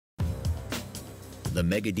The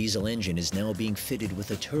mega diesel engine is now being fitted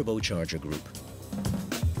with a turbocharger group.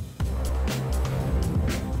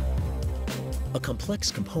 A complex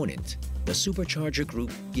component, the supercharger group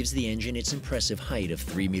gives the engine its impressive height of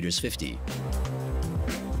 3.50 meters.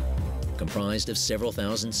 Comprised of several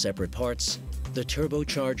thousand separate parts, the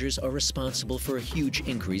turbochargers are responsible for a huge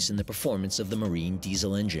increase in the performance of the marine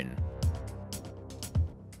diesel engine.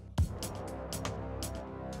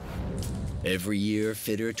 Every year,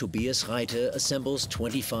 fitter Tobias Reiter assembles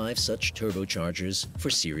 25 such turbochargers for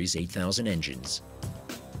Series 8000 engines.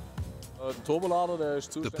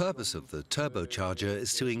 The purpose of the turbocharger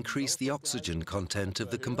is to increase the oxygen content of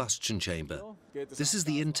the combustion chamber. This is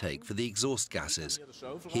the intake for the exhaust gases.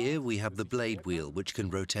 Here we have the blade wheel, which can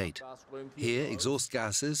rotate. Here exhaust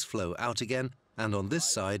gases flow out again, and on this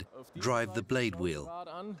side drive the blade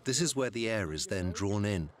wheel. This is where the air is then drawn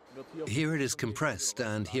in. Here it is compressed,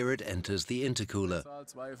 and here it enters the intercooler.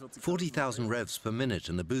 40,000 revs per minute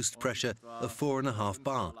and a boost pressure of 4.5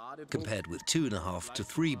 bar, compared with 2.5 to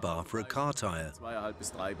 3 bar for a car tire.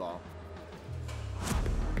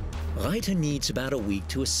 Reiter needs about a week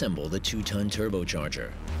to assemble the 2-ton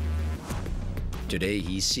turbocharger. Today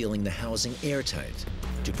he's sealing the housing airtight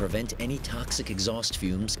to prevent any toxic exhaust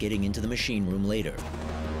fumes getting into the machine room later.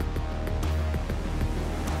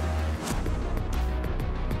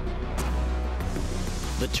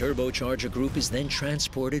 The turbocharger group is then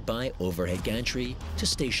transported by overhead gantry to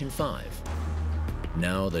Station 5.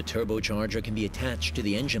 Now the turbocharger can be attached to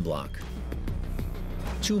the engine block.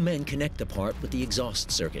 2 men connect the part with the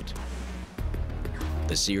exhaust circuit.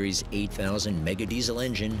 The Series 8000 mega diesel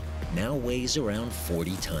engine now weighs around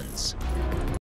 40 tons.